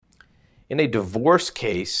In a divorce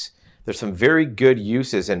case, there's some very good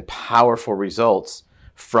uses and powerful results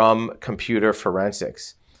from computer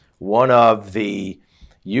forensics. One of the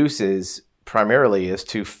uses primarily is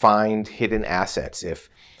to find hidden assets. If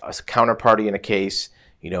a counterparty in a case,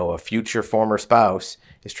 a future former spouse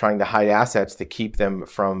is trying to hide assets to keep them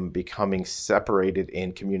from becoming separated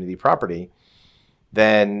in community property,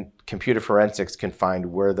 then computer forensics can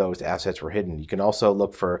find where those assets were hidden. You can also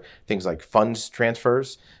look for things like funds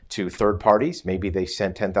transfers to third parties. Maybe they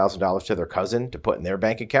sent $10,000 to their cousin to put in their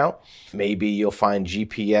bank account. Maybe you'll find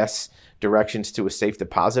GPS directions to a safe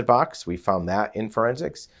deposit box. We found that in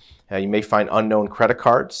forensics. You may find unknown credit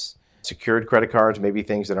cards, secured credit cards, maybe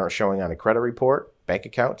things that aren't showing on a credit report, bank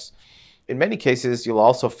accounts. In many cases, you'll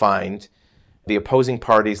also find the opposing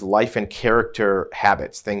party's life and character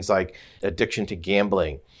habits, things like addiction to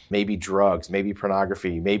gambling, maybe drugs, maybe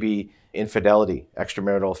pornography, maybe infidelity,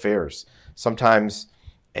 extramarital affairs. Sometimes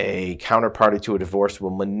a counterparty to a divorce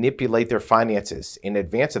will manipulate their finances in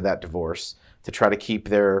advance of that divorce to try to keep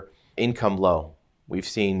their income low. We've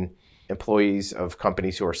seen employees of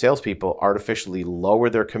companies who are salespeople artificially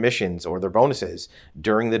lower their commissions or their bonuses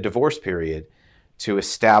during the divorce period to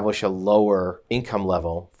establish a lower income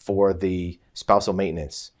level for the spousal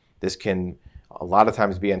maintenance. This can a lot of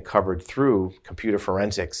times be uncovered through computer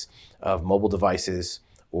forensics of mobile devices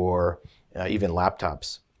or even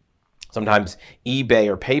laptops. Sometimes eBay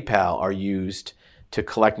or PayPal are used to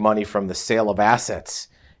collect money from the sale of assets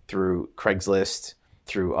through Craigslist,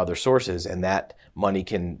 through other sources, and that money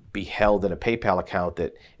can be held in a PayPal account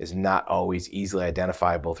that is not always easily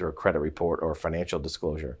identifiable through a credit report or financial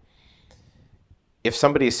disclosure. If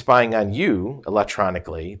somebody is spying on you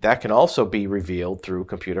electronically, that can also be revealed through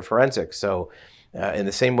computer forensics. So in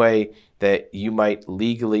the same way that you might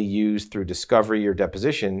legally use through discovery or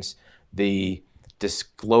depositions, the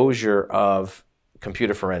disclosure of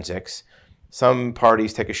computer forensics, some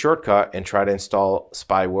parties take a shortcut and try to install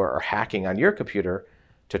spyware or hacking on your computer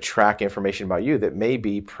to track information about you that may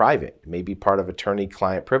be private, may be part of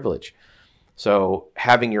attorney-client privilege. So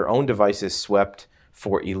having your own devices swept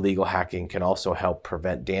for illegal hacking can also help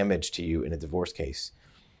prevent damage to you in a divorce case.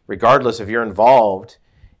 Regardless if you're involved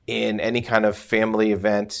in any kind of family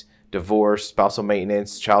event, divorce, spousal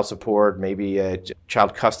maintenance, child support, maybe a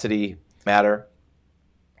child custody matter,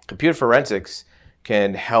 computer forensics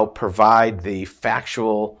can help provide the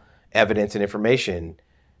factual evidence and information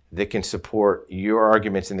that can support your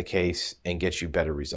arguments in the case and get you better results.